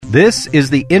This is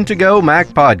the Intego Mac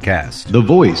Podcast, the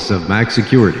voice of Mac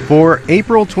security, for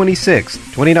April 26,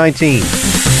 2019.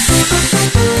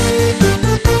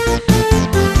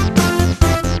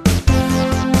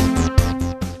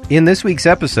 In this week's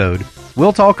episode,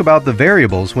 we'll talk about the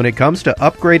variables when it comes to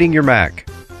upgrading your Mac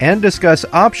and discuss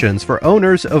options for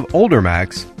owners of older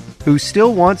Macs who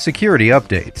still want security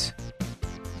updates.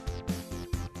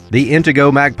 The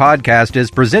Intego Mac Podcast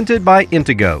is presented by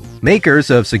Intego, makers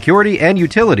of security and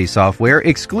utility software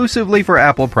exclusively for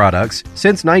Apple products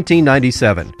since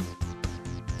 1997.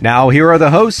 Now, here are the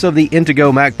hosts of the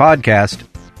Intego Mac Podcast,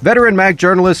 veteran Mac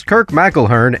journalist Kirk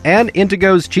McElhearn and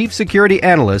Intego's chief security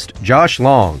analyst Josh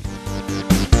Long.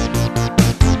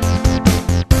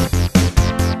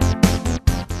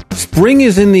 Spring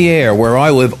is in the air where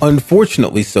I live,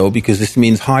 unfortunately so, because this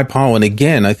means high pollen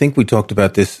again. I think we talked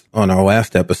about this on our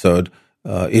last episode.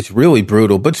 It's really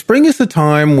brutal. But spring is the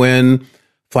time when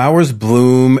flowers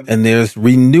bloom and there's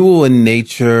renewal in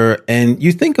nature. And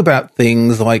you think about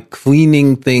things like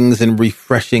cleaning things and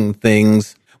refreshing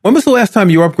things. When was the last time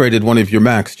you upgraded one of your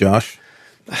Macs, Josh?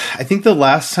 I think the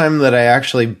last time that I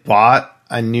actually bought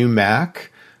a new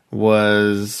Mac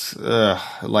was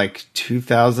like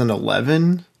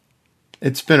 2011.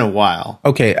 It's been a while.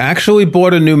 Okay, actually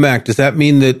bought a new Mac. Does that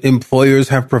mean that employers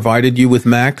have provided you with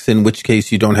Macs, in which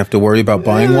case you don't have to worry about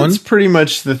buying one? That's pretty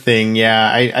much the thing,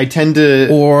 yeah. I tend to...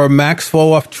 Or Macs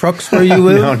fall off trucks where you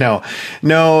live?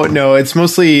 No. It's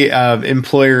mostly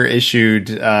employer-issued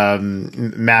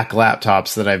Mac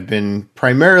laptops that I've been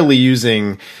primarily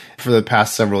using for the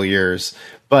past several years.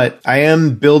 But I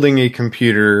am building a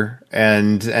computer,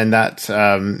 and that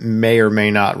may or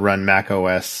may not run Mac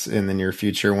OS in the near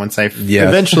future once I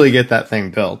eventually get that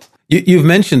thing built. You've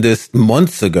mentioned this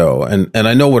months ago, and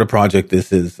I know what a project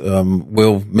this is.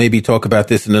 We'll maybe talk about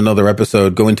this in another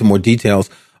episode, go into more details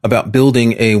about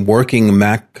building a working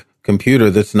Mac computer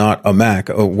that's not a Mac,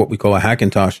 or what we call a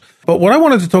Hackintosh. But what I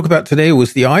wanted to talk about today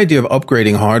was the idea of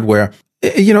upgrading hardware.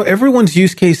 You know, everyone's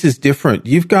use case is different.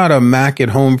 You've got a Mac at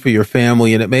home for your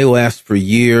family, and it may last for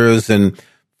years, and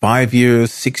 5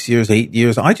 years, 6 years, 8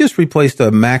 years. I just replaced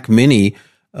a Mac Mini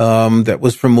that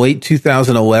was from late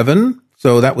 2011,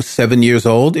 so that was 7 years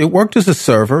old. It worked as a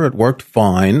server. It worked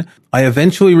fine. I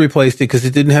eventually replaced it because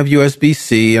it didn't have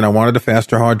USB-C, and I wanted a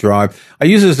faster hard drive. I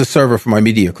use it as a server for my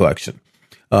media collection,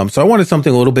 so I wanted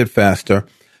something a little bit faster.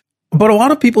 But a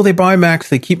lot of people, they buy Macs,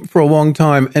 they keep them for a long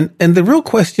time. And the real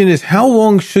question is, how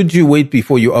long should you wait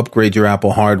before you upgrade your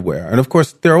Apple hardware? And of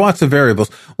course, there are lots of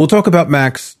variables. We'll talk about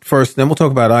Macs first, then we'll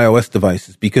talk about iOS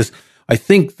devices, because I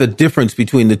think the difference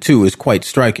between the two is quite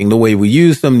striking. The way we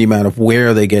use them, the amount of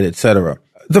wear they get, etc.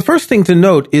 The first thing to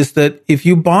note is that if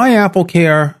you buy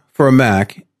AppleCare for a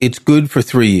Mac, it's good for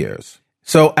 3 years.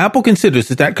 So Apple considers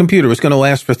that computer is going to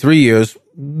last for 3 years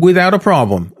without a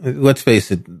problem. Let's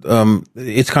face it.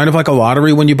 It's kind of like a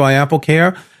lottery when you buy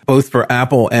AppleCare, both for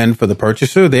Apple and for the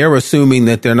purchaser. They're assuming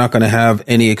that they're not going to have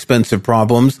any expensive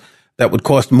problems that would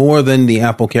cost more than the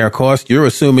AppleCare cost. You're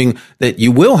assuming that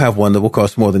you will have one that will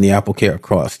cost more than the AppleCare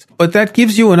cost. But that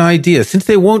gives you an idea. Since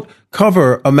they won't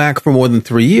cover a Mac for more than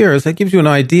 3 years, that gives you an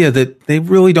idea that they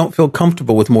really don't feel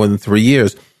comfortable with more than 3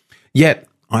 years. Yet,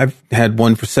 I've had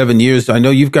one for 7 years. I know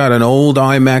you've got an old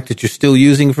iMac that you're still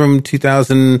using from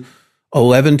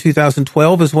 2011,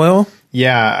 2012 as well.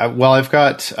 Yeah, well, I've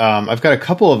got a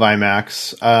couple of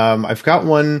iMacs. I've got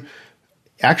one,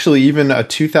 actually, even a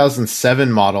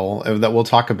 2007 model that we'll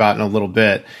talk about in a little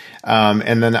bit.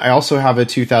 And then I also have a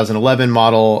 2011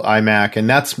 model iMac, and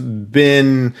that's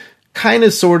been kind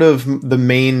of sort of the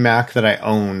main Mac that I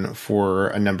own for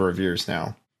a number of years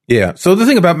now. Yeah. So the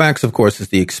thing about Macs, of course, is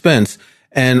the expense.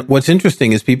 And what's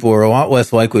interesting is people are a lot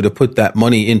less likely to put that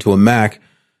money into a Mac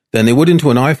than they would into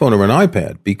an iPhone or an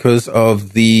iPad because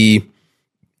of the,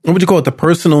 what would you call it, the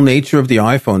personal nature of the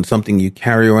iPhone, something you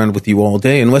carry around with you all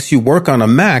day. Unless you work on a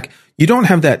Mac, you don't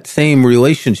have that same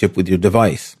relationship with your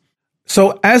device.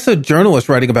 So as a journalist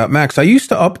writing about Macs, I used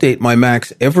to update my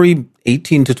Macs every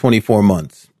 18 to 24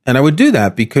 months. And I would do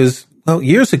that because, well,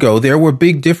 years ago, there were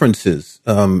big differences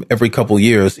every couple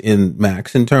years in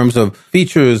Macs in terms of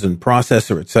features and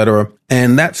processor, et cetera.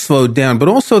 And that slowed down. But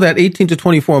also that 18 to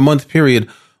 24 month period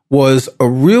was a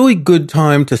really good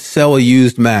time to sell a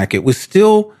used Mac. It was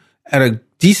still at a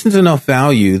decent enough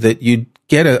value that you'd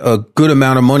get a good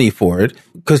amount of money for it.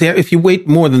 Because if you wait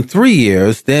more than 3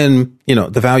 years, then, you know,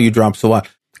 the value drops a lot.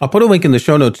 I'll put a link in the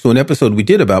show notes to an episode we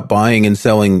did about buying and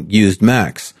selling used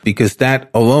Macs, because that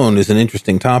alone is an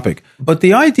interesting topic. But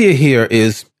the idea here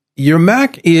is your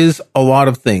Mac is a lot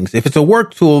of things. If it's a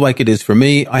work tool like it is for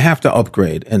me, I have to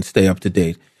upgrade and stay up to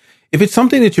date. If it's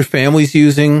something that your family's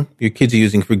using, your kids are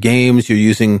using for games, you're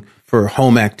using for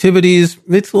home activities,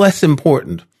 it's less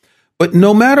important. But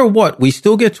no matter what, we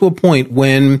still get to a point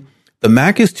when the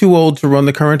Mac is too old to run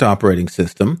the current operating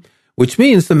system, which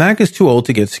means the Mac is too old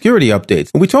to get security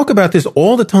updates. And we talk about this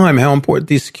all the time, how important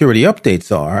these security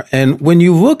updates are. And when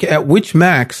you look at which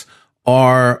Macs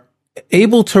are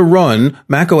able to run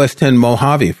Mac OS X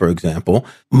Mojave, for example,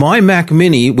 my Mac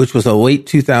Mini, which was a late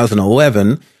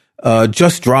 2011,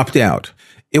 just dropped out.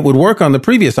 It would work on the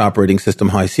previous operating system,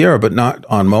 High Sierra, but not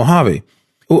on Mojave.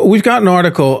 We've got an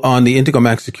article on the Intego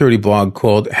Mac Security blog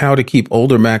called How to Keep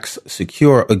Older Macs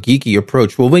Secure, a Geeky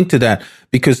Approach. We'll link to that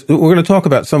because we're going to talk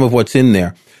about some of what's in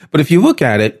there. But if you look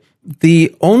at it,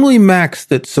 the only Macs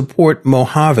that support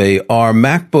Mojave are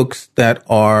MacBooks that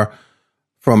are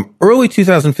from early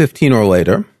 2015 or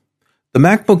later. The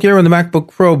MacBook Air and the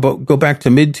MacBook Pro go back to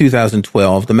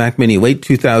mid-2012, the Mac Mini late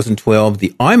 2012,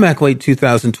 the iMac late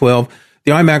 2012,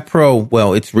 the iMac Pro,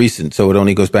 well, it's recent, so it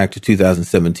only goes back to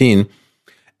 2017.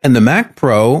 And the Mac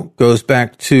Pro goes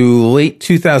back to late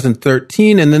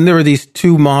 2013. And then there are these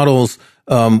two models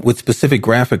with specific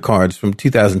graphic cards from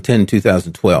 2010,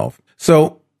 2012.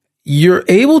 So you're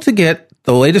able to get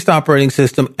the latest operating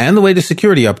system and the latest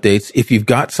security updates if you've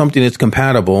got something that's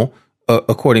compatible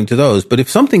according to those. But if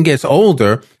something gets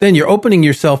older, then you're opening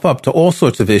yourself up to all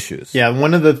sorts of issues. Yeah,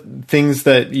 one of the things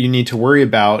that you need to worry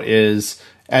about is,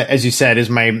 as you said, is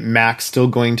my Mac still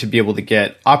going to be able to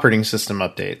get operating system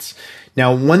updates?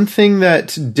 Now, one thing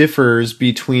that differs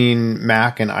between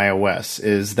Mac and iOS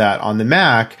is that on the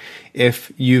Mac,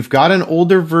 if you've got an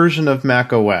older version of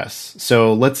Mac OS,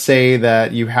 so let's say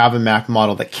that you have a Mac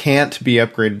model that can't be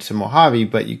upgraded to Mojave,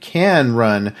 but you can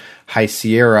run High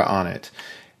Sierra on it,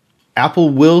 Apple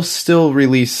will still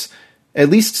release at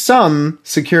least some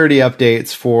security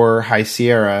updates for High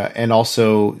Sierra and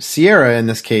also Sierra in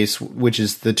this case, which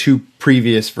is the two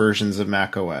previous versions of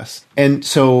Mac OS. And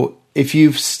so if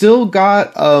you've still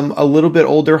got a little bit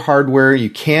older hardware, you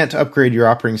can't upgrade your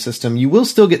operating system, you will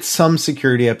still get some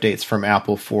security updates from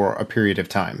Apple for a period of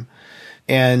time.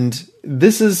 And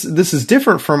this is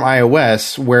different from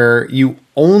iOS, where you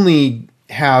only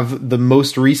have the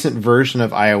most recent version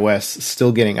of iOS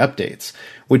still getting updates,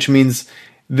 which means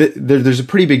there's a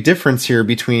pretty big difference here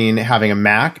between having a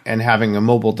Mac and having a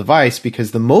mobile device,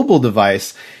 because the mobile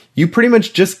device, you pretty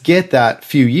much just get that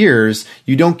few years.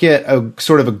 You don't get a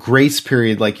sort of a grace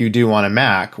period like you do on a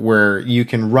Mac, where you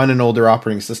can run an older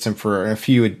operating system for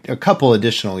a couple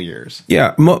additional years.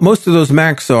 Yeah, most of those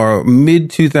Macs are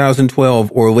mid-2012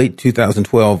 or late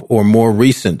 2012 or more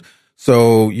recent.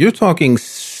 So you're talking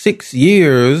 6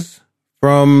 years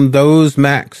from those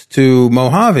Macs to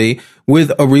Mojave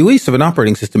with a release of an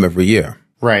operating system every year.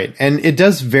 Right. And it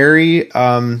does vary.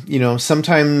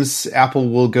 Sometimes Apple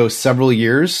will go several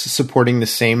years supporting the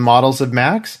same models of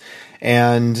Macs.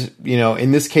 And,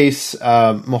 in this case,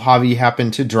 Mojave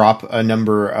happened to drop a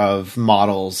number of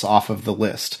models off of the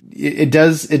list. It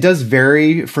does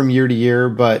vary from year to year,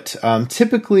 but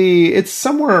typically it's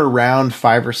somewhere around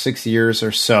 5 or 6 years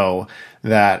or so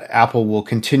that Apple will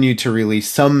continue to release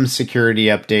some security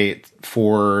update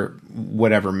for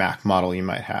whatever Mac model you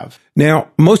might have. Now,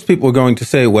 most people are going to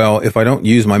say, well, if I don't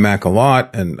use my Mac a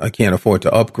lot and I can't afford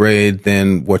to upgrade,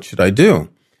 then what should I do?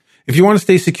 If you want to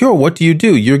stay secure, what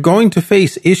do? You're going to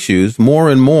face issues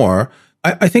more and more.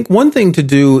 I think one thing to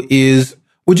do is,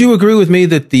 would you agree with me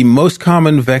that the most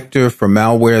common vector for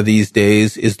malware these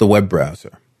days is the web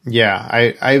browser? Yeah,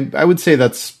 I would say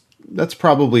that's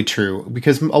probably true,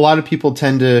 because a lot of people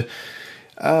tend to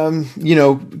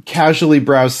casually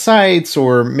browse sites,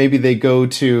 or maybe they go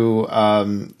to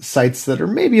sites that are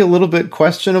maybe a little bit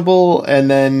questionable, and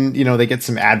then, they get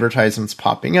some advertisements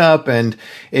popping up, and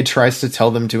it tries to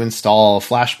tell them to install a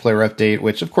Flash Player update,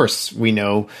 which, of course, we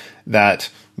know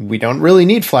that we don't really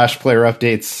need Flash Player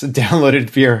updates downloaded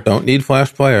via... Don't need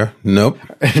Flash Player. Nope.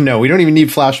 No, we don't even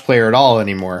need Flash Player at all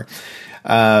anymore.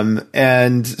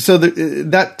 And so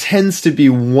that tends to be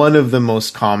one of the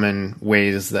most common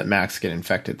ways that Macs get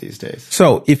infected these days.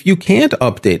 So if you can't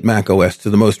update Mac OS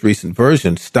to the most recent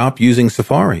version, stop using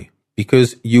Safari,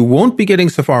 because you won't be getting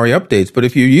Safari updates. But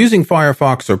if you're using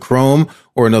Firefox or Chrome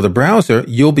or another browser,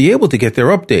 you'll be able to get their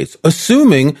updates,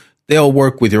 assuming they'll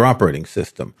work with your operating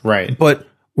system. Right. But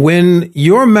when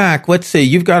your Mac, let's say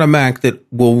you've got a Mac that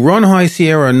will run High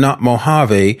Sierra and not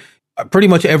Mojave, pretty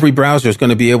much every browser is going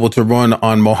to be able to run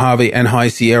on Mojave and High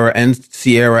Sierra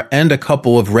and a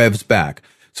couple of revs back.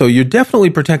 So you're definitely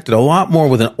protected a lot more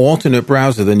with an alternate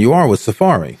browser than you are with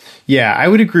Safari. Yeah, I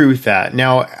would agree with that.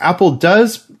 Now, Apple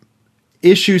does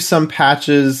issue some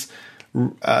patches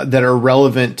that are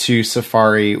relevant to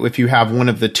Safari if you have one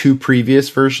of the 2 previous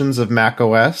versions of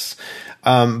macOS.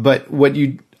 But what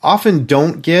you often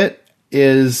don't get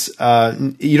is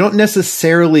you don't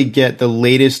necessarily get the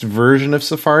latest version of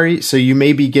Safari. So you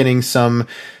may be getting some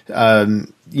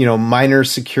minor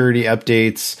security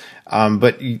updates.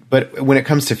 But when it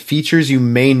comes to features, you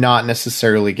may not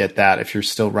necessarily get that if you're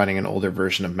still running an older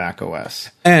version of macOS.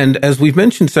 And as we've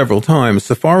mentioned several times,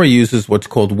 Safari uses what's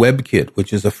called WebKit,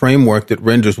 which is a framework that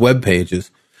renders web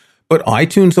pages. But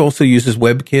iTunes also uses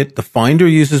WebKit. The Finder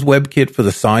uses WebKit for the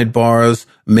sidebars.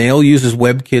 Mail uses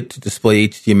WebKit to display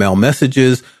HTML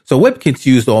messages. So WebKit's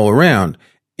used all around.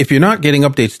 If you're not getting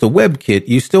updates to WebKit,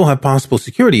 you still have possible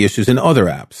security issues in other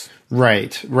apps.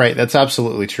 Right. That's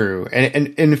absolutely true. And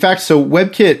in fact, so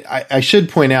WebKit, I should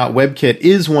point out, WebKit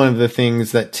is one of the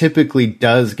things that typically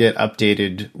does get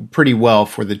updated pretty well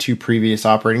for the 2 previous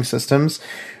operating systems.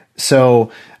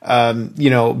 So,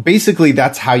 basically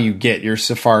that's how you get your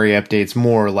Safari updates,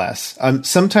 more or less.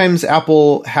 Sometimes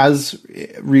Apple has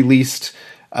released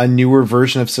a newer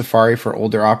version of Safari for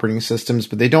older operating systems,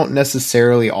 but they don't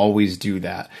necessarily always do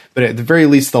that. But at the very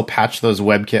least, they'll patch those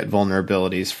WebKit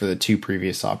vulnerabilities for the 2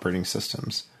 previous operating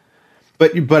systems.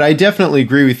 But I definitely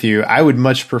agree with you. I would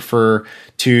much prefer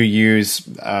to use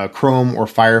Chrome or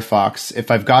Firefox if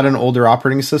I've got an older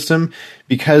operating system,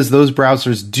 because those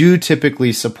browsers do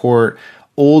typically support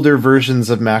older versions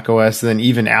of macOS than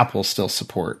even Apple still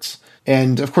supports.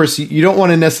 And of course, you don't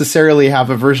want to necessarily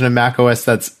have a version of macOS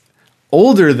that's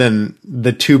older than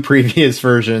the 2 previous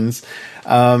versions.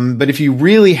 But if you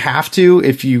really have to,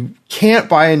 if you can't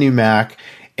buy a new Mac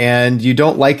and you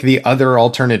don't like the other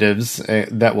alternatives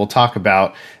that we'll talk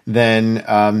about,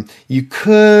 then you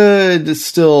could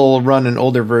still run an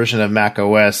older version of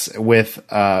macOS with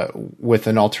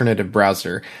an alternative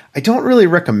browser. I don't really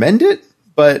recommend it,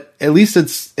 but at least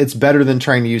it's better than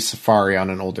trying to use Safari on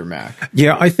an older Mac.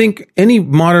 Yeah, I think any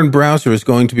modern browser is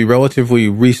going to be relatively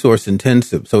resource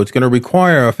intensive. So it's going to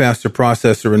require a faster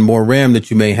processor and more RAM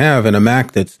that you may have in a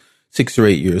Mac that's 6 or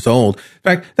 8 years old. In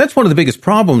fact, that's one of the biggest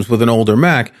problems with an older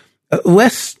Mac.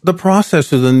 Less the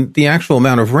processor than the actual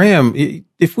amount of RAM.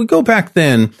 If we go back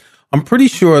then, I'm pretty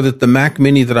sure that the Mac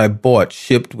Mini that I bought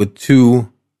shipped with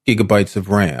 2 gigabytes of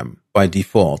RAM by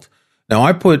default. Now,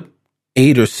 I put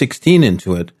 8 or 16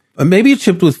 into it. Maybe it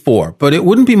shipped with 4, but it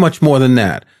wouldn't be much more than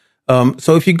that.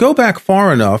 So if you go back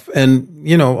far enough, and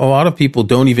a lot of people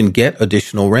don't even get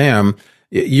additional RAM,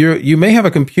 you may have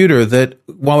a computer that,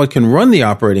 while it can run the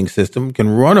operating system, can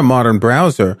run a modern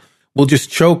browser, will just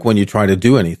choke when you try to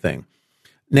do anything.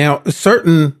 Now,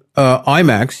 certain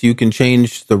iMacs, you can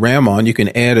change the RAM on, you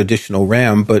can add additional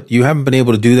RAM, but you haven't been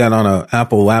able to do that on an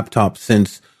Apple laptop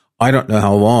since I don't know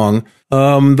how long.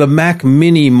 The Mac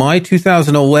Mini, my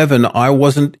 2011, I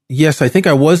think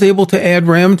I was able to add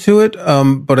RAM to it,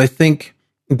 but I think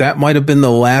that might have been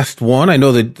the last one. I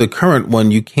know that the current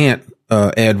one you can't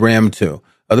add RAM to.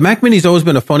 The Mac Mini's always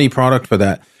been a funny product for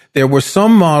that. There were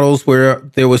some models where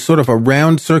there was sort of a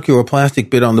round circular plastic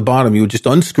bit on the bottom. You would just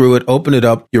unscrew it, open it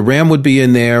up, your RAM would be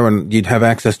in there, and you'd have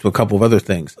access to a couple of other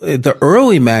things. The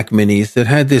early Mac Minis that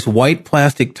had this white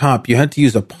plastic top, you had to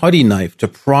use a putty knife to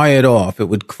pry it off. It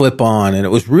would clip on, and it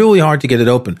was really hard to get it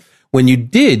open. When you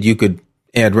did, you could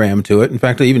add RAM to it. In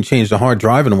fact, I even changed a hard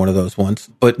drive in one of those once,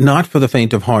 but not for the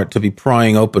faint of heart to be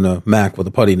prying open a Mac with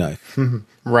a putty knife.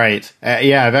 Right.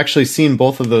 Yeah, I've actually seen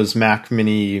both of those Mac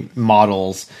Mini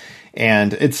models,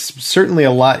 and it's certainly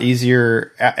a lot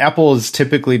easier. Apple has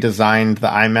typically designed the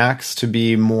iMacs to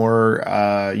be more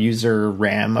user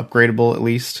RAM upgradable, at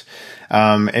least.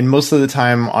 And most of the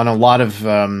time on a lot of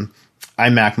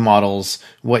iMac models,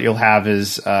 what you'll have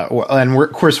is,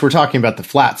 of course, we're talking about the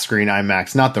flat screen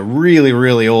iMacs, not the really,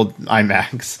 really old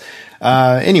iMacs.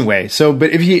 Anyway, but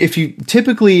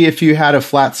if you had a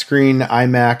flat screen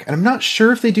iMac, and I'm not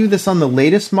sure if they do this on the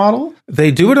latest model.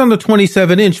 They do it on the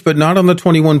 27-inch, but not on the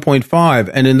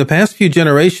 21.5. And in the past few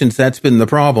generations, that's been the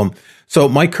problem. So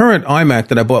my current iMac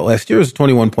that I bought last year is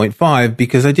 21.5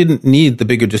 because I didn't need the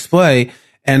bigger display.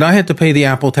 And I had to pay the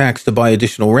Apple tax to buy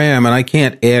additional RAM, and I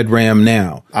can't add RAM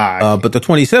now. But the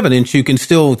 27-inch, you can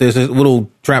still, there's a little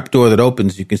trap door that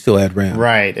opens, you can still add RAM.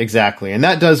 Right, exactly. And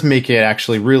that does make it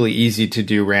actually really easy to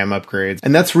do RAM upgrades.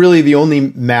 And that's really the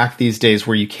only Mac these days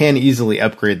where you can easily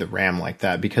upgrade the RAM like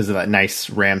that because of that nice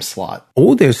RAM slot.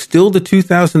 Oh, there's still the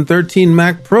 2013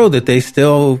 Mac Pro that they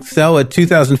still sell at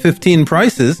 2015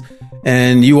 prices.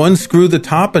 And you unscrew the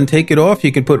top and take it off.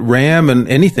 You can put RAM and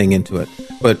anything into it.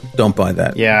 But don't buy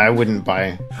that. Yeah, I wouldn't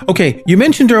buy. Okay, you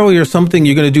mentioned earlier something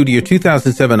you're going to do to your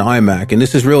 2007 iMac. And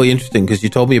this is really interesting because you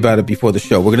told me about it before the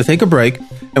show. We're going to take a break.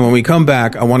 And when we come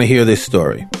back, I want to hear this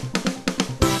story.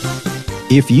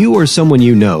 If you or someone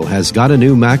you know has got a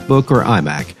new MacBook or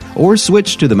iMac, or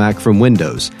switched to the Mac from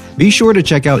Windows, be sure to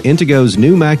check out Intego's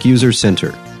new Mac User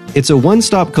Center. It's a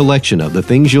one-stop collection of the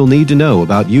things you'll need to know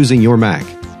about using your Mac.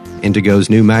 Intego's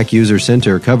new Mac User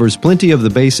Center covers plenty of the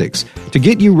basics to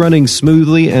get you running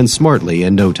smoothly and smartly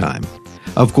in no time.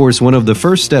 Of course, one of the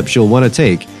first steps you'll want to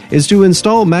take is to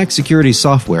install Mac security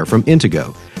software from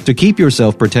Intego to keep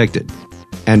yourself protected.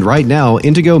 And right now,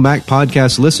 Intego Mac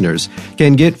Podcast listeners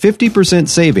can get 50%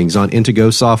 savings on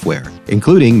Intego software,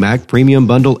 including Mac Premium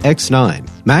Bundle X9.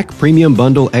 Mac Premium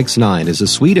Bundle X9 is a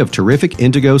suite of terrific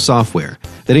Intego software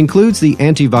that includes the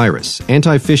antivirus,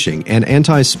 anti-phishing, and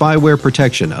anti-spyware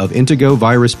protection of Intego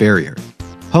Virus Barrier,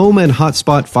 home and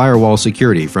hotspot firewall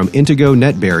security from Intego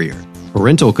Net Barrier,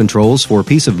 parental controls for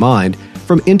peace of mind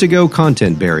from Intego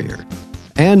Content Barrier,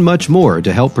 and much more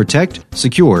to help protect,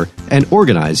 secure, and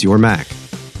organize your Mac.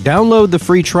 Download the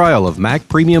free trial of Mac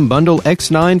Premium Bundle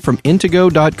X9 from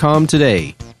Intego.com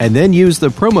today, and then use the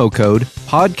promo code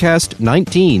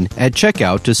PODCAST19 at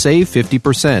checkout to save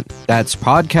 50%. That's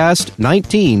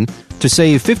PODCAST19 to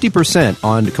save 50%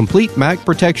 on complete Mac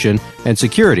protection and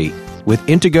security with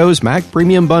Intego's Mac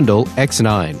Premium Bundle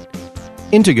X9.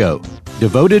 Intego,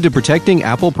 devoted to protecting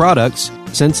Apple products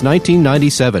since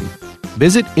 1997.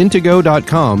 Visit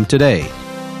Intego.com today.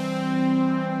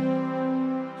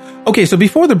 Okay, so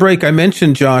before the break, I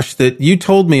mentioned, Josh, that you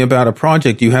told me about a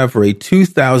project you have for a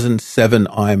 2007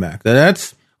 iMac. Now,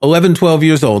 that's 11, 12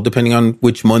 years old, depending on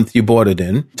which month you bought it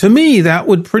in. To me, that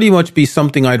would pretty much be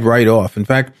something I'd write off. In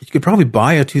fact, you could probably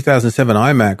buy a 2007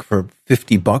 iMac for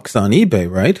 $50 on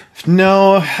eBay, right?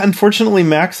 No, unfortunately,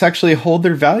 Macs actually hold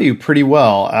their value pretty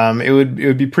well. It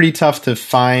would be pretty tough to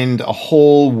find a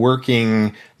whole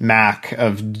working Mac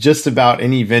of just about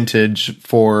any vintage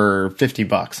for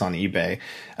 $50 on eBay.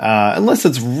 Unless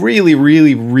it's really,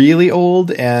 really, really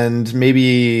old and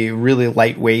maybe really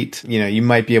lightweight, you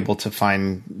might be able to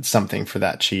find something for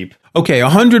that cheap. Okay,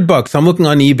 $100. I'm looking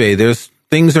on eBay. There's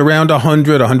things around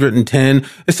 100, 110.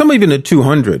 There's some even at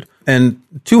 200. And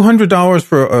 $200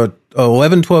 for a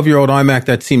 11, 12-year-old iMac,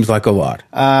 that seems like a lot.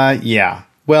 Yeah.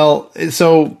 Well,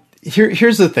 so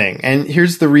here's the thing, and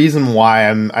here's the reason why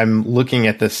I'm looking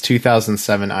at this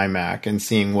 2007 iMac and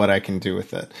seeing what I can do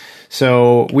with it.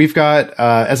 So we've got,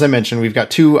 as I mentioned, we've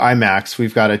got two iMacs.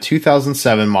 We've got a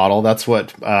 2007 model. That's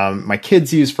what my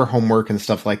kids use for homework and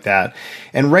stuff like that.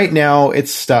 And right now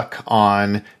it's stuck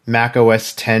on Mac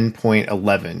OS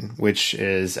 10.11, which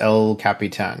is El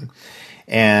Capitan.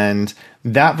 And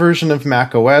that version of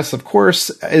Mac OS, of course,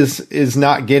 is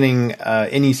not getting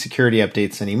any security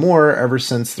updates anymore ever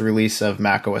since the release of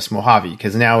Mac OS Mojave,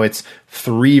 because now it's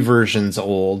 3 versions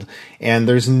old, and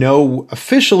there's no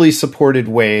officially supported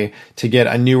way to get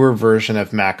a newer version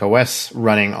of Mac OS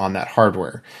running on that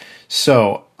hardware.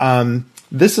 So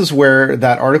this is where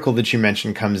that article that you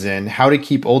mentioned comes in, How to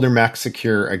Keep Older Macs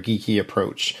Secure, a Geeky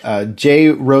Approach. Jay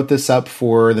wrote this up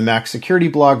for the Mac Security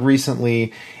blog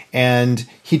recently, and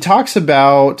he talks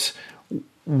about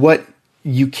what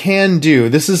you can do.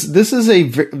 This is a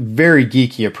very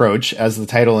geeky approach, as the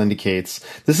title indicates.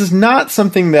 This is not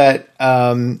something that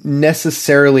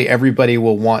necessarily everybody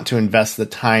will want to invest the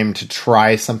time to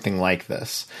try something like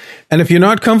this. And if you're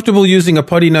not comfortable using a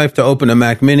putty knife to open a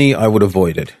Mac Mini, I would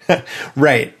avoid it.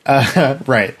 Right.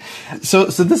 Right. So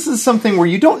this is something where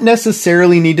you don't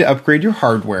necessarily need to upgrade your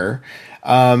hardware.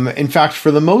 In fact,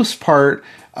 for the most part,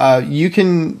 you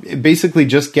can basically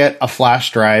just get a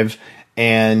flash drive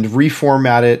and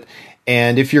reformat it.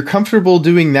 And if you're comfortable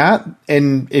doing that,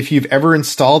 and if you've ever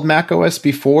installed macOS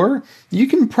before, you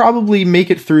can probably make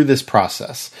it through this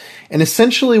process. And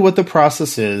essentially what the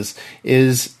process is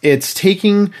it's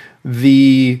taking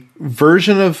the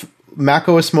version of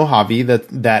macOS Mojave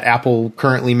that Apple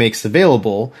currently makes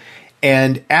available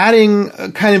and adding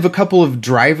kind of a couple of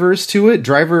drivers to it.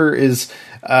 Driver is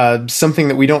something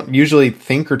that we don't usually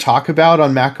think or talk about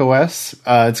on macOS.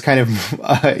 It's kind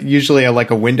of usually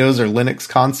like a Windows or Linux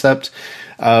concept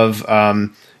of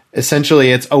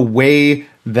essentially it's a way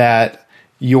that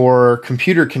your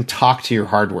computer can talk to your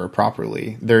hardware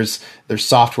properly. There's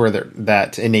software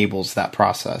that enables that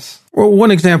process. Well, one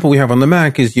example we have on the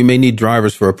Mac is you may need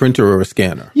drivers for a printer or a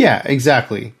scanner. Yeah,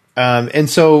 exactly. And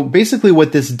so basically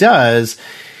what this does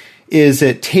is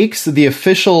it takes the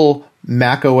official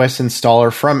macOS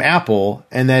installer from Apple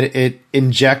and that it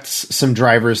injects some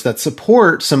drivers that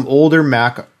support some older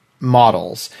Mac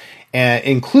models,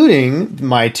 including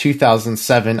my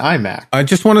 2007 iMac. I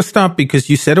just want to stop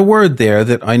because you said a word there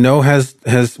that I know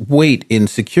has weight in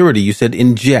security. You said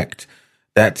inject.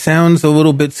 That sounds a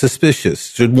little bit suspicious.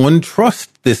 Should one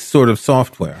trust this sort of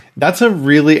software? That's a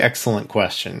really excellent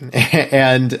question.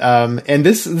 And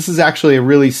this is actually a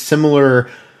really similar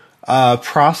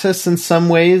process in some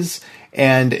ways,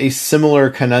 and a similar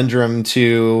conundrum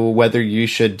to whether you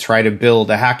should try to build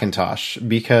a Hackintosh,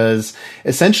 because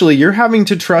essentially you're having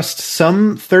to trust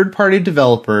some third-party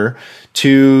developer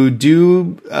to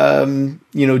do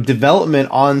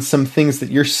development on some things that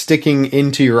you're sticking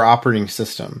into your operating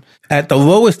system. At the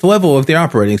lowest level of the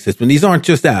operating system. These aren't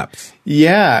just apps.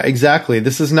 Yeah, exactly.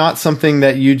 This is not something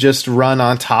that you just run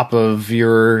on top of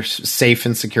your safe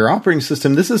and secure operating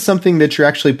system. This is something that you're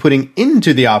actually putting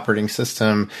into the operating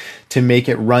system to make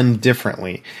it run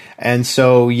differently. And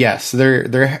so, yes,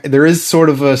 there is sort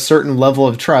of a certain level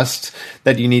of trust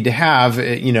that you need to have.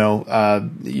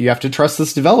 You have to trust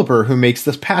this developer who makes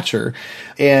this patcher.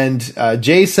 And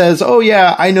Jay says, "Oh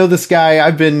yeah, I know this guy.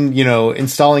 I've been,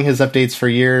 installing his updates for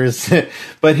years."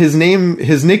 But his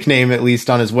nickname, at least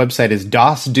on his website, is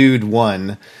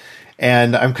DOSDude1.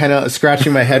 And I'm kind of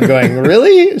scratching my head going,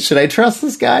 really? Should I trust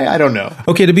this guy? I don't know.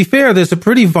 Okay, to be fair, there's a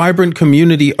pretty vibrant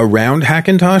community around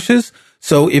Hackintoshes.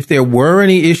 So if there were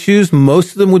any issues,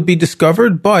 most of them would be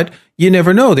discovered, but you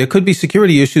never know. There could be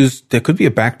security issues. There could be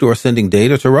a backdoor sending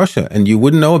data to Russia, and you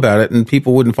wouldn't know about it, and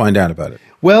people wouldn't find out about it.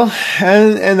 Well,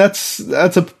 and that's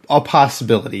a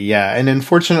possibility, yeah. And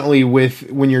unfortunately,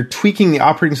 when you're tweaking the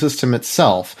operating system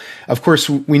itself, of course,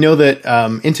 we know that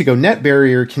Intego Net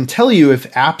Barrier can tell you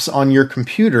if apps on your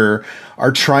computer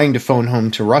are trying to phone home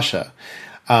to Russia.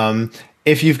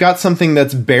 If you've got something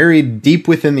that's buried deep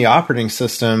within the operating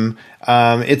system,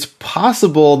 it's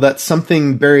possible that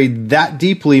something buried that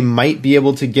deeply might be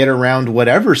able to get around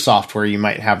whatever software you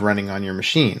might have running on your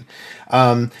machine.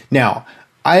 Now,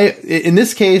 in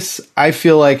this case, I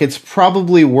feel like it's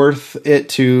probably worth it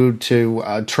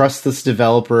to trust this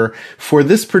developer. For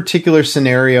this particular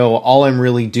scenario, all I'm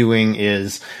really doing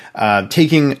is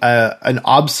taking an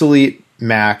obsolete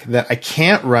Mac that I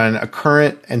can't run a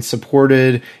current and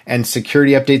supported and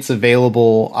security updates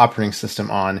available operating system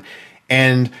on.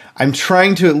 And I'm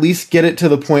trying to at least get it to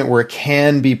the point where it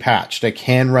can be patched. I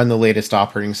can run the latest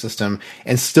operating system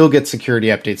and still get security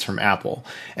updates from Apple.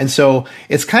 And so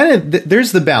it's kind of,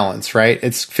 there's the balance, right?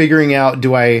 It's figuring out,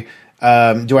 do I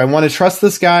want to trust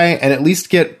this guy and at least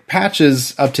get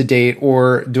patches up to date,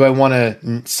 or do I want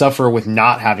to suffer with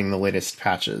not having the latest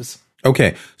patches?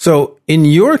 Okay, so in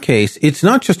your case, it's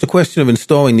not just a question of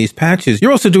installing these patches.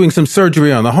 You're also doing some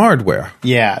surgery on the hardware.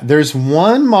 Yeah, there's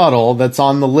one model that's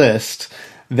on the list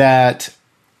that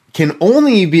can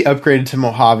only be upgraded to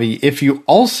Mojave if you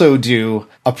also do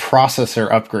a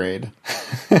processor upgrade.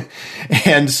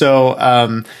 And so,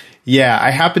 I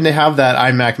happen to have that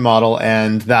iMac model,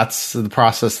 and that's the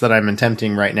process that I'm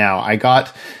attempting right now. I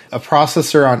got a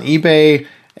processor on eBay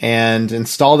and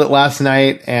installed it last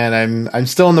night, and I'm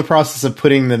still in the process of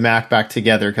putting the Mac back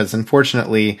together, because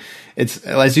unfortunately, it's,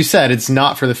 as you said, it's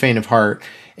not for the faint of heart,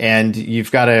 and you've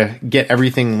got to get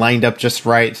everything lined up just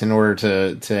right in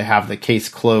order to have the case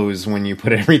close when you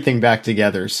put everything back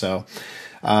together. So,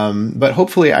 but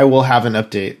hopefully I will have an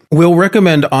update. We'll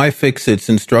recommend iFixit's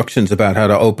instructions about how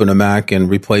to open a Mac and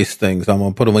replace things. I'm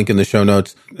going to put a link in the show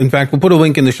notes. In fact, we'll put a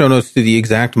link in the show notes to the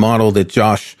exact model that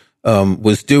Josh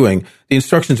was doing. The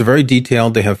instructions are very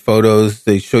detailed. They have photos.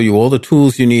 They show you all the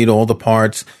tools you need, all the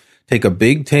parts. Take a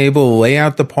big table, lay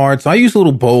out the parts. I use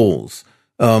little bowls,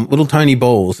 little tiny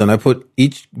bowls, and I put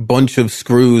each bunch of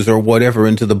screws or whatever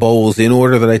into the bowls in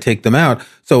order that I take them out.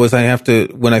 So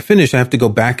when I finish, I have to go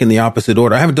back in the opposite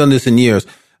order. I haven't done this in years.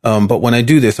 But when I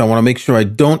do this, I want to make sure I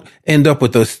don't end up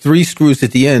with those 3 screws at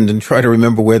the end and try to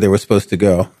remember where they were supposed to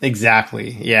go.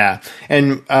 Exactly. Yeah.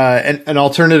 And an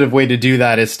alternative way to do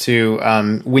that is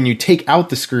to, when you take out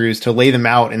the screws, to lay them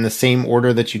out in the same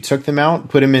order that you took them out,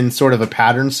 put them in sort of a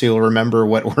pattern so you'll remember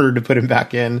what order to put them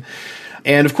back in.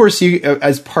 And of course, you,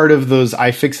 as part of those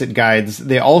iFixit guides,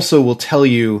 they also will tell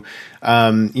you,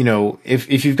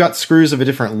 if you've got screws of a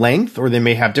different length, or they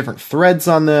may have different threads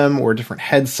on them or different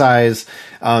head size,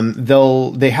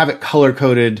 they have it color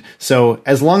coded. So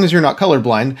as long as you're not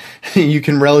colorblind, you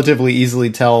can relatively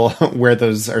easily tell where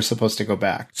those are supposed to go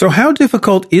back. So how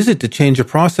difficult is it to change a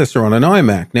processor on an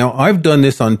iMac? Now, I've done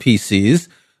this on PCs.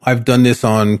 I've done this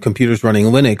on computers running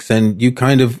Linux, and you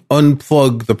kind of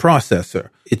unplug the processor.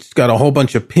 It's got a whole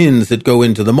bunch of pins that go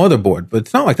into the motherboard, but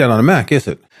it's not like that on a Mac, is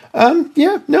it?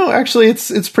 Actually,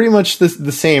 it's pretty much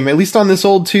the same. At least on this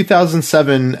old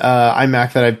 2007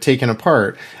 iMac that I've taken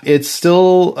apart, it's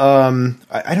still,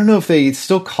 I don't know if they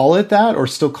still call it that or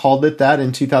still called it that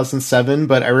in 2007,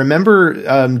 but I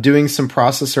remember doing some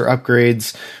processor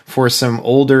upgrades for some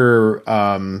older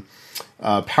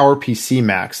PowerPC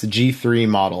Macs, the G3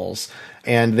 models.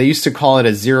 And they used to call it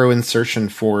a zero insertion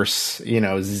force,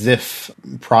 ZIF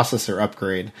processor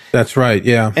upgrade. That's right.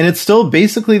 Yeah. And it's still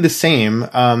basically the same.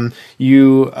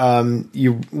 You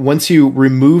once you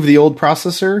remove the old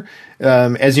processor,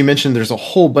 as you mentioned, there's a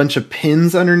whole bunch of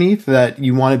pins underneath that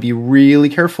you want to be really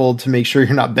careful to make sure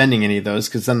you're not bending any of those,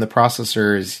 because then the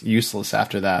processor is useless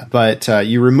after that. But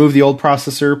you remove the old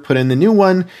processor, put in the new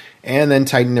one, and then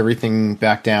tighten everything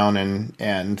back down,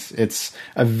 and it's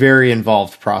a very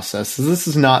involved process. So this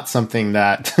is not something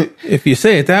that... If you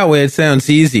say it that way, it sounds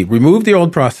easy. Remove the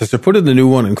old processor, put in the new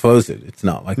one, and close it. It's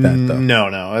not like that, though.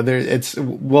 No.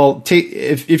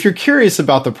 If you're curious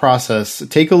about the process,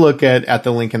 take a look at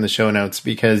the link in the show notes,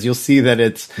 because you'll see that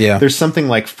there's something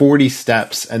like 40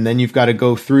 steps, and then you've got to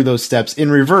go through those steps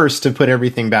in reverse to put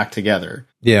everything back together.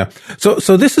 Yeah.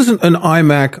 So this is an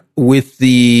iMac with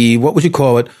the, what would you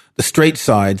call it? The straight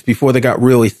sides before they got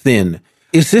really thin.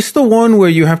 Is this the one where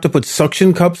you have to put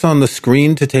suction cups on the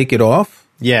screen to take it off?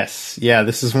 Yes. Yeah,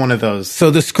 this is one of those. So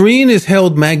the screen is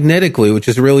held magnetically, which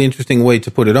is a really interesting way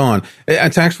to put it on.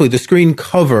 It's actually the screen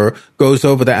cover goes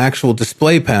over the actual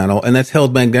display panel, and that's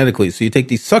held magnetically. So you take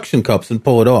these suction cups and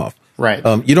pull it off. Right.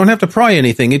 You don't have to pry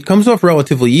anything. It comes off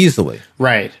relatively easily.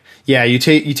 Right. Yeah, you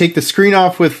take the screen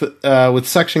off with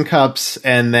suction cups,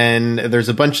 and then there's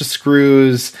a bunch of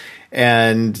screws,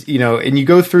 and you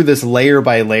go through this layer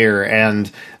by layer, and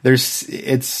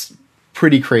it's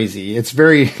pretty crazy. It's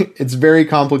very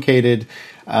complicated.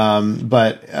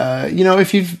 But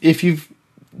if you've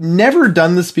never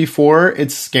done this before,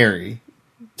 it's scary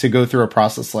to go through a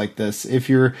process like this. If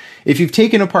you've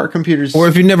taken apart computers, or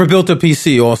if you've never built a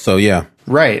PC, also, yeah,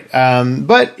 right.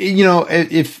 But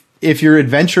if you're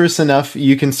adventurous enough,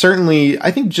 you can certainly, I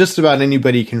think just about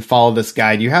anybody can follow this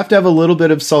guide. You have to have a little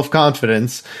bit of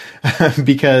self-confidence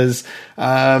because,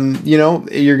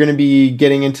 you're going to be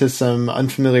getting into some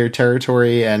unfamiliar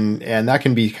territory, and that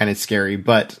can be kind of scary,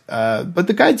 but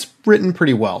the guide's written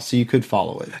pretty well, so you could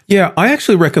follow it. Yeah, I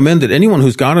actually recommend that anyone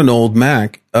who's got an old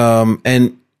Mac,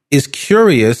 and is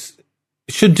curious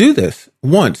should do this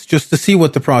once, just to see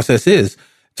what the process is,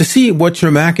 to see what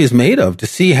your Mac is made of, to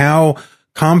see how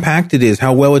compact it is,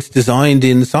 how well it's designed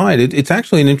inside. It's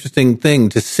actually an interesting thing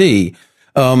to see.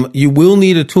 You will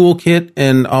need a toolkit,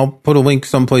 and I'll put a link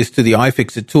someplace to the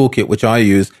iFixit toolkit, which I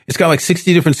use. It's got like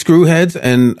 60 different screw heads,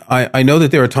 and I know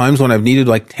that there are times when I've needed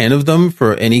like 10 of them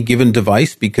for any given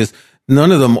device, because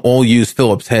none of them all use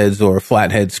Phillips heads or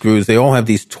flathead screws. They all have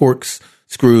these Torx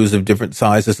screws of different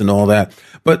sizes and all that.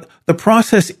 But the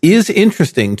process is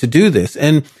interesting to do this.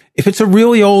 And if it's a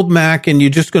really old Mac and you're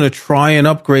just going to try and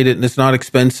upgrade it and it's not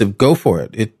expensive, go for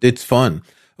it. It's fun.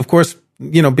 Of course,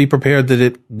 be prepared that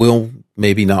it will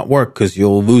maybe not work, because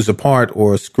you'll lose a part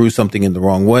or screw something in the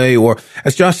wrong way. Or,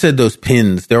 as Josh said, those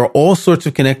pins. There are all sorts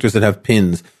of connectors that have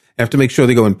pins. You have to make sure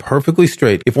they go in perfectly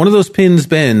straight. If one of those pins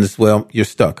bends, well, you're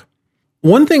stuck.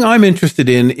 One thing I'm interested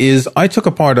in is I took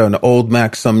apart an old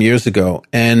Mac some years ago,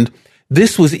 and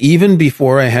this was even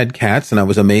before I had cats, and I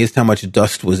was amazed how much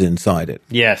dust was inside it.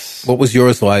 Yes. What was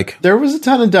yours like? There was a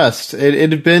ton of dust. It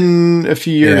had been a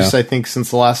few years, I think, since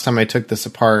the last time I took this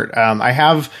apart. I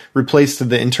have replaced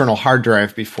the internal hard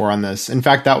drive before on this. In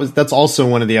fact, that's also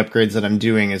one of the upgrades that I'm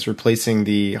doing, is replacing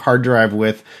the hard drive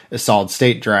with a solid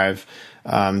state drive.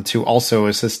 To also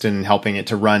assist in helping it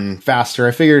to run faster.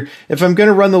 I figured if I'm going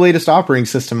to run the latest operating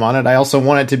system on it, I also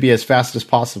want it to be as fast as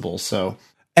possible. So,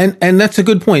 and that's a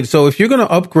good point. So if you're going to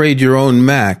upgrade your own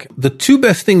Mac, the two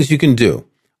best things you can do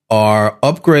are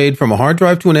upgrade from a hard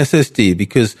drive to an SSD,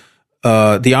 because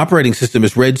the operating system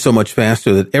is read so much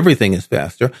faster that everything is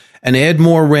faster, and add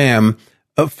more RAM.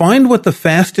 Find what the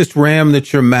fastest RAM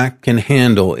that your Mac can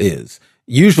handle is.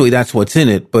 Usually that's what's in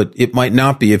it, but it might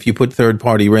not be if you put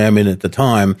third-party RAM in at the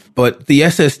time. But the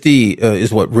SSD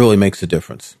is what really makes a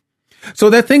difference. So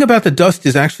that thing about the dust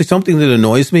is actually something that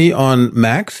annoys me on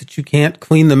Macs, that you can't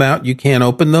clean them out, you can't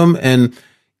open them. And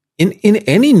in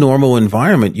any normal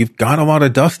environment, you've got a lot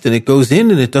of dust, and it goes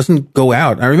in and it doesn't go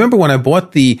out. I remember when I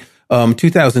bought the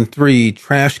 2003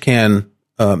 trash can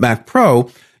Mac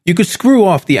Pro, you could screw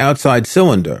off the outside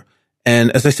cylinder.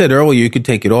 And as I said earlier, you could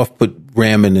take it off, put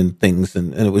RAM in and things,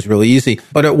 and it was really easy.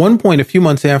 But at one point, a few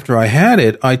months after I had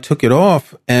it, I took it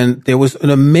off, and there was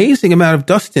an amazing amount of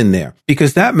dust in there,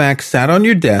 because that Mac sat on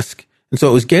your desk, and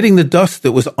so it was getting the dust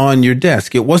that was on your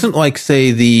desk. It wasn't like,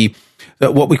 say,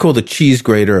 what we call the cheese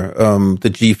grater,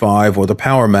 the G5 or the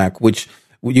Power Mac, which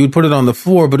you would put it on the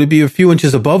floor, but it'd be a few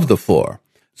inches above the floor.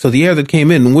 So the air that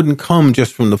came in wouldn't come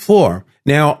just from the floor.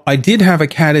 Now, I did have a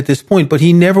cat at this point, but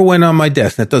he never went on my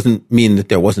desk. That doesn't mean that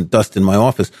there wasn't dust in my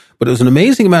office, but it was an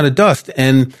amazing amount of dust.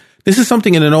 And This is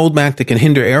something in an old Mac that can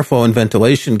hinder airflow and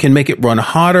ventilation, can make it run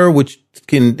hotter, which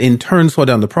can in turn slow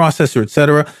down the processor,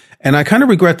 etc. And I kind of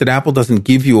regret that Apple doesn't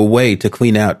give you a way to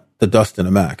clean out the dust in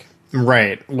a Mac.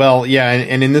 Right. Well, yeah.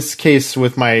 And in this case,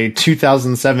 with my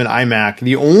 2007 iMac,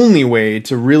 the only way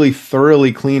to really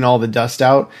thoroughly clean all the dust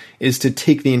out is to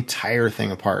take the entire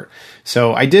thing apart.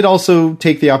 So I did also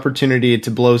take the opportunity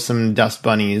to blow some dust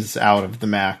bunnies out of the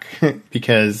Mac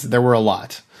because there were a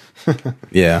lot.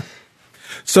 Yeah.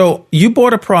 So you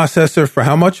bought a processor for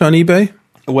how much on eBay?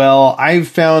 Well, I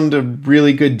found a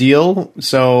really good deal.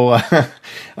 So,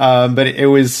 but it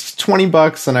was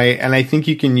 $20, and I think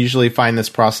you can usually find this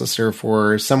processor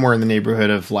for somewhere in the neighborhood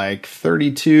of like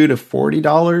 $32 to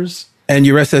 $40. And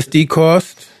your SSD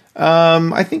cost?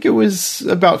 I think it was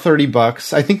about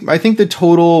 $30. I think the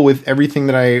total with everything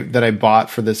that I bought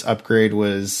for this upgrade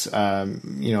was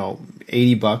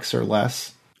 $80 or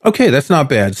less. Okay, that's not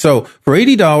bad. So for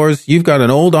 $80, you've got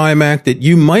an old iMac that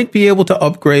you might be able to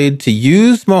upgrade to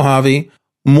use Mojave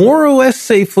more or less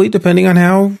safely, depending on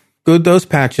how good those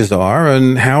patches are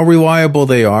and how reliable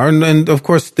they are. And of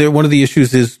course, one of the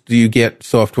issues is, do you get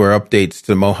software updates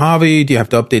to Mojave? Do you have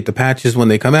to update the patches when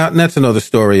they come out? And that's another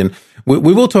story. And we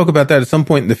will talk about that at some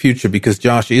point in the future because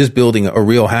Josh is building a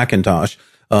real Hackintosh.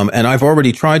 And I've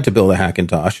already tried to build a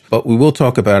Hackintosh, but we will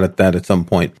talk about that at some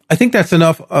point. I think that's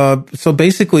enough. So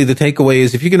basically the takeaway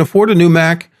is if you can afford a new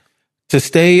Mac to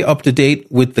stay up to date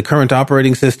with the current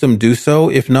operating system, do so.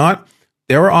 If not,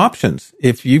 there are options.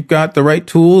 If you've got the right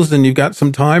tools and you've got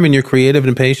some time and you're creative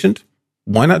and patient,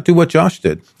 why not do what Josh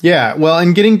did? Yeah, well,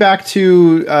 and getting back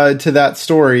to that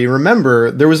story,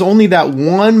 remember, there was only that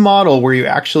one model where you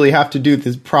actually have to do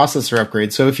this processor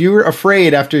upgrade. So if you were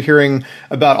afraid after hearing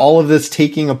about all of this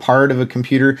taking apart of a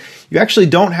computer, you actually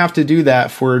don't have to do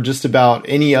that for just about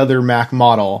any other Mac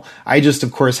model. I just,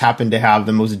 of course, happen to have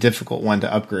the most difficult one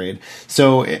to upgrade.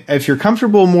 So if you're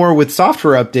comfortable more with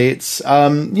software updates,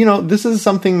 this is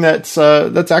something that's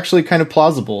actually kind of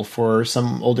plausible for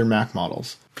some older Mac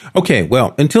models. Okay,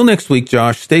 well, until next week,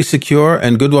 Josh, stay secure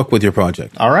and good luck with your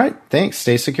project. All right, thanks.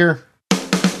 Stay secure.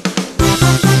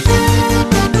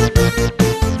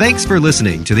 Thanks for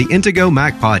listening to the Intego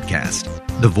Mac Podcast,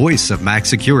 the voice of Mac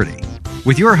security,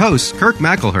 with your hosts, Kirk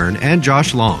McElhearn and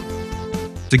Josh Long.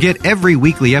 To get every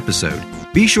weekly episode,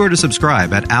 be sure to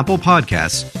subscribe at Apple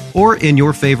Podcasts or in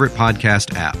your favorite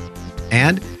podcast app.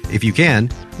 And, if you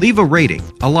can, leave a rating,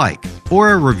 a like,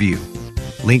 or a review.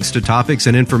 Links to topics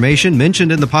and information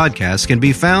mentioned in the podcast can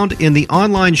be found in the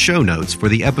online show notes for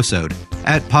the episode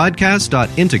at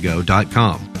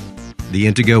podcast.intego.com. The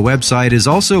Intego website is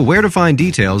also where to find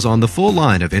details on the full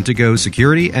line of Intego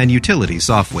security and utility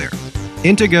software.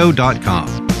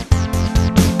 Intego.com.